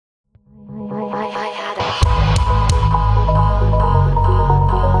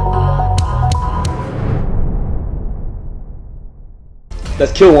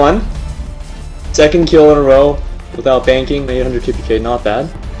That's kill 1. Second kill in a row without banking, 800 TPK, not bad.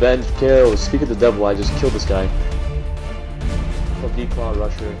 Then kill, speak of the devil, I just killed this guy. From Declaw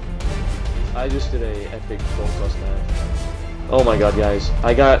Rusher. I just did a epic Bonesaw smash. Oh my god, guys.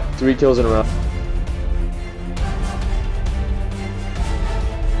 I got 3 kills in a row.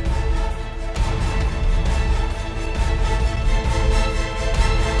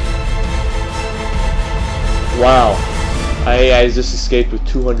 Wow. I just escaped with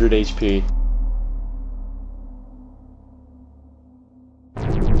 200 HP.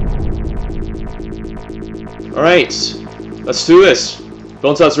 Alright, let's do this.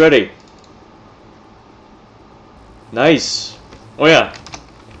 Bonesaw's ready. Nice. Oh yeah.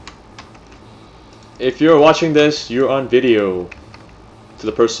 If you're watching this, you're on video. To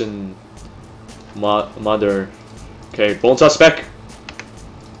the person, mother. Okay, Bonesaw spec.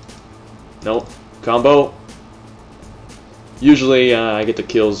 Nope. Combo. Usually I get the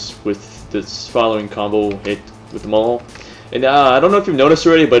kills with this following combo hit with the Maul. And I don't know if you've noticed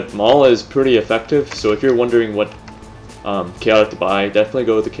already, but Maul is pretty effective. So if you're wondering what chaotic to buy, definitely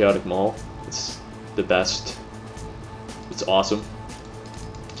go with the chaotic Maul. It's the best. It's awesome.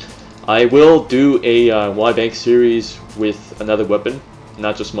 I will do a wide bank series with another weapon,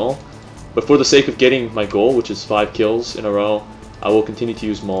 not just Maul. But for the sake of getting my goal, which is 5 kills in a row, I will continue to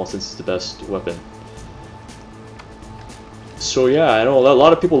use Maul since it's the best weapon. So yeah, I know a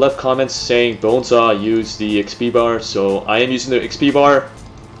lot of people left comments saying Bonesaw used the XP bar, so I am using the XP bar.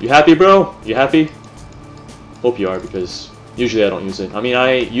 You happy, bro? You happy? Hope you are, because usually I don't use it. I mean,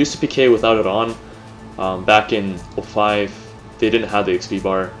 I used to PK without it on. Back in 05, they didn't have the XP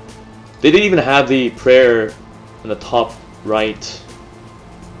bar. They didn't even have the prayer in the top right.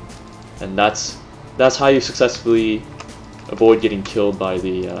 And that's how you successfully avoid getting killed by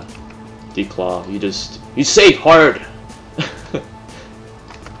the Declaw. You save hard!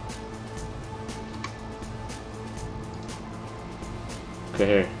 Okay,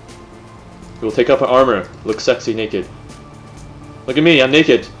 here. We'll take up our armor. Look sexy naked. Look at me, I'm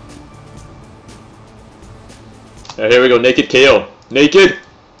naked. Alright, here we go, naked KO. Naked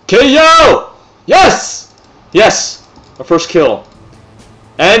KO! Yes! Yes! Our first kill.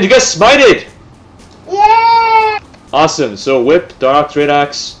 And you guys smited! Yeah! Awesome, so whip, Dark Trade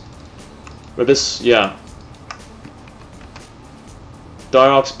Axe, Rebus, yeah.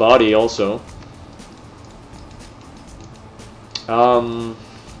 Darok's body also.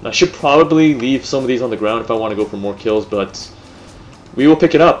 I should probably leave some of these on the ground if I want to go for more kills, but we will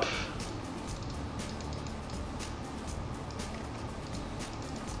pick it up.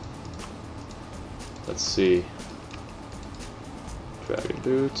 Let's see. Dragon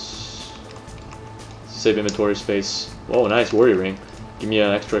Boots. Save inventory space. Whoa, nice Warrior Ring. Give me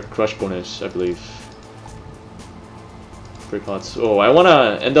an extra crush bonus, I believe. Prey Pots. Oh, I want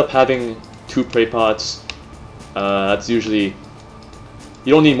to end up having 2 Prey Pots. That's usually...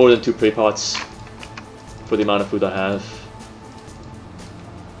 You don't need more than 2 Prey Pots for the amount of food I have.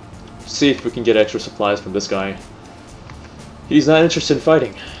 See if we can get extra supplies from this guy. He's not interested in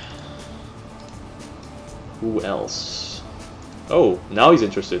fighting. Who else? Oh, now he's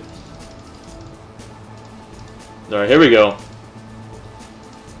interested. Alright, here we go.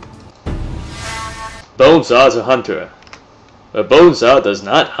 Bonesaw is a hunter. But Bonesaw does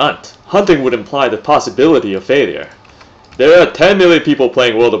not hunt. Hunting would imply the possibility of failure. There are 10 million people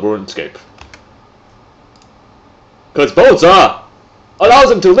playing World of RuneScape. Cause Bonesaw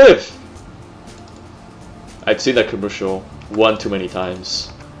allows him to live! I've seen that commercial one too many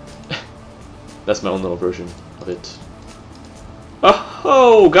times. That's my own little version of it.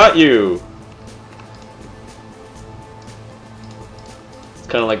 Oh, got you! It's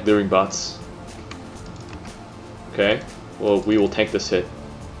kinda like luring bots. Okay, well we will tank this hit.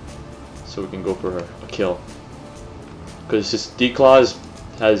 So we can go for a kill. Because this Declaw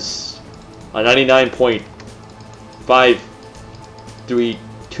has a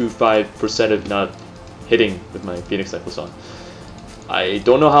 99.5325% of not hitting with my Phoenix Necklace on. I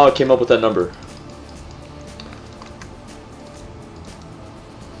don't know how I came up with that number.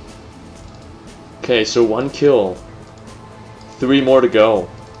 Okay, so 1 kill. 3 more to go.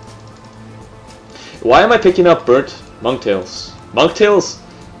 Why am I picking up burnt monktails? Monktails?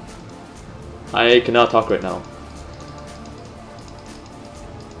 I cannot talk right now.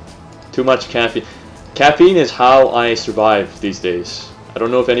 Too much caffeine. Caffeine is how I survive these days. I don't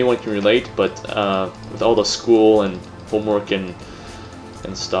know if anyone can relate, but with all the school and homework and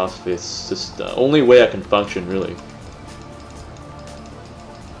stuff, it's just the only way I can function, really.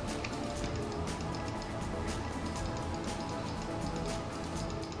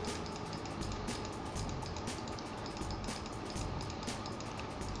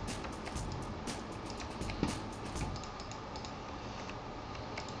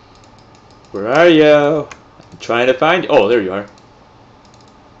 Where are you? I'm trying to find you. Oh, there you are.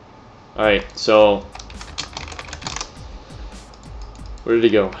 Alright, so... Where did he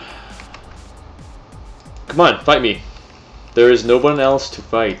go? Come on, fight me. There is no one else to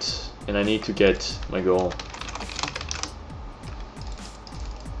fight, and I need to get my goal.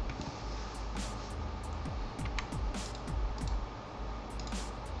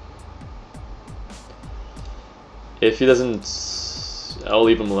 If he doesn't... I'll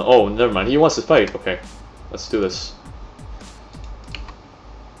leave him alone. Oh, never mind. He wants to fight. Okay, let's do this.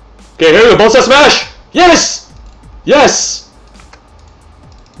 Okay, here we go. Bonesaw smash! Yes! Yes!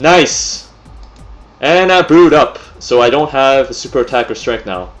 Nice. And I brewed up, so I don't have a super attack or strength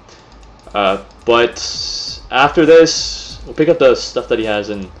now. But after this, we'll pick up the stuff that he has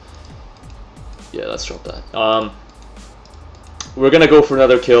and... Yeah, let's drop that. We're gonna go for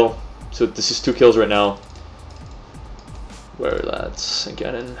another kill. So this is 2 kills right now. Where that's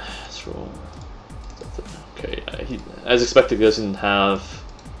again. Let's roll. Okay, he, as expected, he doesn't have.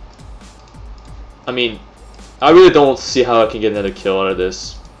 I mean, I really don't see how I can get another kill out of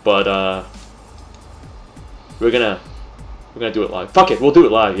this, but we're gonna do it live. Fuck it, we'll do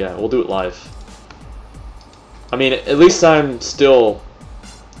it live. Yeah, we'll do it live. I mean, at least I'm still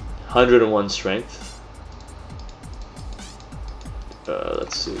 101 strength.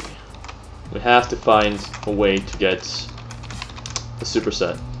 Let's see. We have to find a way to get a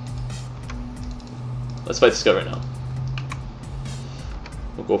superset. Let's fight this guy right now.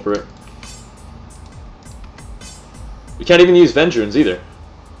 We'll go for it. We can't even use Vengeance either.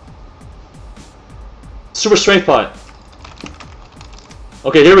 Super strength pot.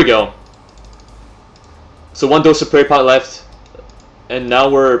 Okay, here we go. So 1 dose of prairie pot left, and now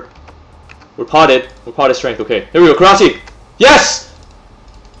we're potted. We're potted strength. Okay, here we go. Karate. Yes,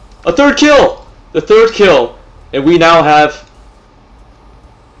 a 3rd kill. The 3rd kill, and we now have.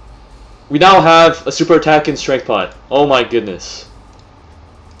 We now have a super attack and strength pot. Oh my goodness.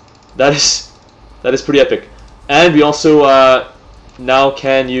 That is pretty epic. And we also now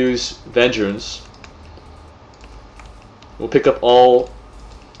can use Vengeance. We'll pick up all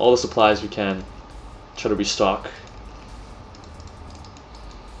the supplies we can. Try to restock.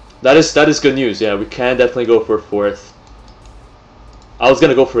 That is good news. Yeah, we can definitely go for a 4th. I was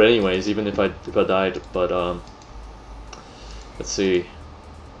gonna go for it anyways, even if I died. But let's see.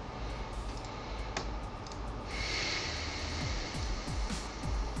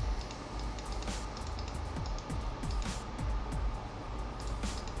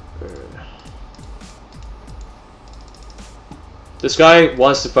 This guy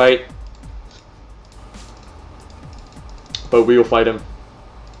wants to fight, but we will fight him.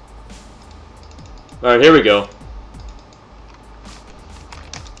 Alright, here we go.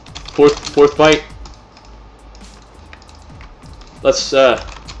 Fourth fight. Let's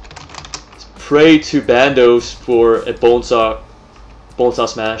pray to Bandos for a Bonesaw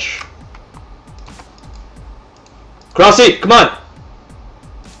smash. Crossy, come on!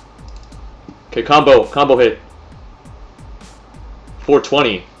 Okay, combo hit.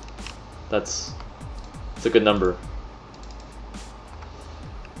 420. That's a good number.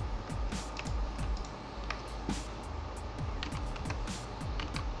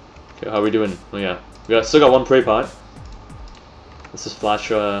 Okay, how are we doing? Oh yeah, still got 1 prey pot. Let's just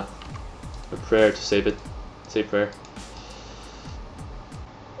flash a prayer to save it. Save prayer.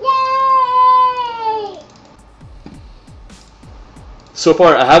 Yay! So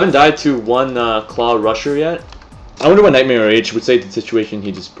far, I haven't died to 1 Cloud Rusher yet. I wonder what Nightmare Age would say to the situation.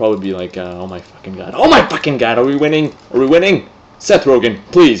 He'd just probably be like, oh my fucking god. Oh my fucking god, are we winning? Are we winning? Seth Rogen,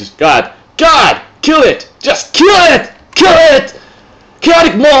 please. God, kill it! Just kill it! Kill it!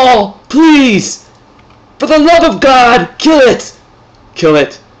 Chaotic Maul, please! For the love of God, kill it! Kill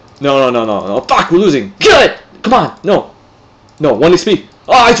it. No. Fuck, we're losing. Kill it! Come on, no. No, 1 XP.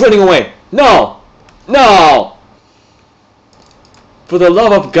 Oh, it's running away. No! For the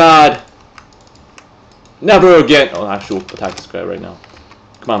love of God. Never again. Oh, actually, we'll attack this guy right now.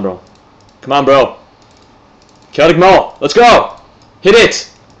 Come on, bro. Chaotic Maul. Let's go. Hit it.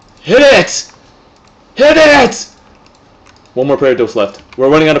 1 more prayer dose left. We're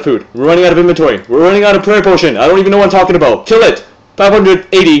running out of food. We're running out of inventory. We're running out of prayer potion. I don't even know what I'm talking about. Kill it.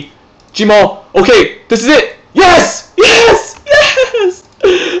 580. G-Maul. Okay, this is it. Yes.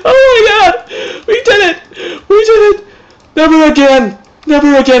 Oh my god. We did it. Never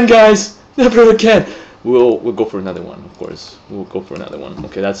again, guys. Never again. We'll go for another one, of course. We'll go for another one.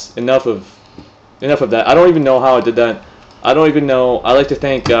 Okay, that's enough of that. I don't even know how I did that. I don't even know. I'd like to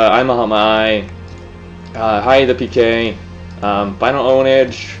thank Imahama, Hi the PK, Final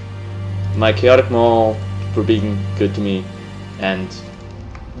Ownage, my Chaotic Maul for being good to me, and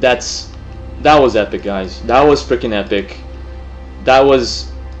that's That was epic, guys. That was freaking epic. That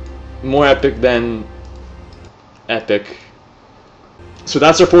was more epic than epic. So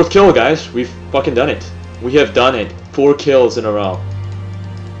that's our 4th kill, guys. We've fucking done it. We have done it. 4 kills in a row.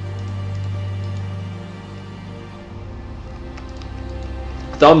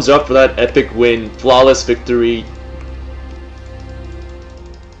 Thumbs up for that epic win. Flawless victory.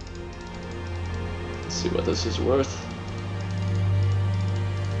 Let's see what this is worth.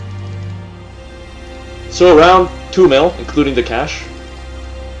 So around 2 mil, including the cash.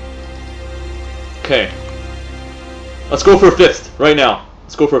 Okay. Let's go for a 5th right now.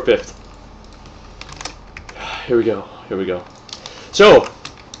 Let's go for a 5th. Here we go. Here we go. So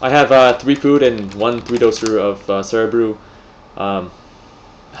I have 3 food and 1 3-doser of Cerebrew.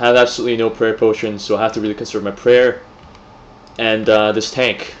 Have absolutely no prayer potions, so I have to really conserve my prayer. And this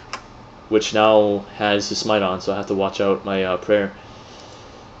tank, which now has the smite on, so I have to watch out my prayer.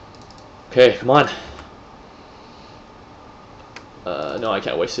 Okay, come on. No, I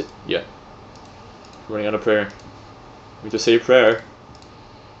can't waste it. Yeah. Running out of prayer. We need to say prayer.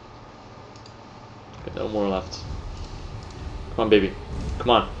 Okay, no more left. Come on, baby.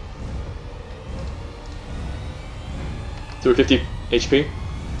 Come on. 250 HP.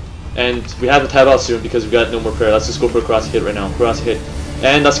 And we have to tab out soon because we got no more prayer. Let's just go for a cross hit right now. Cross hit.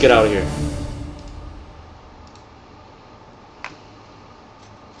 And let's get out of here.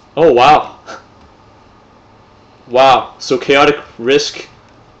 Oh, wow. Wow. So chaotic risk.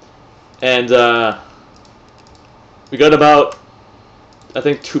 And we got about, I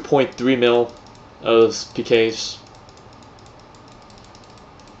think, 2.3 mil of PKs.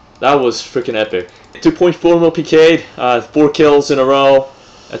 That was freaking epic. 2.4 mil PK'd, 4 kills in a row.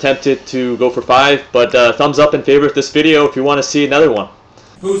 Attempted to go for 5, but thumbs up and favorite this video if you want to see another one.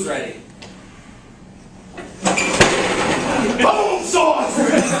 Who's ready?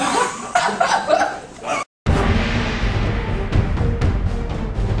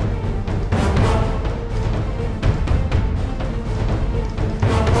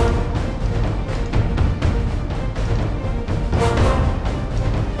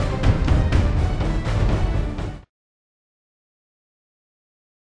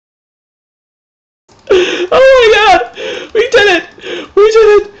 Oh my god! We did it! We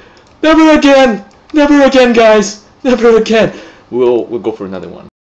did it! Never again! Never again, guys! Never again! We'll go for another one.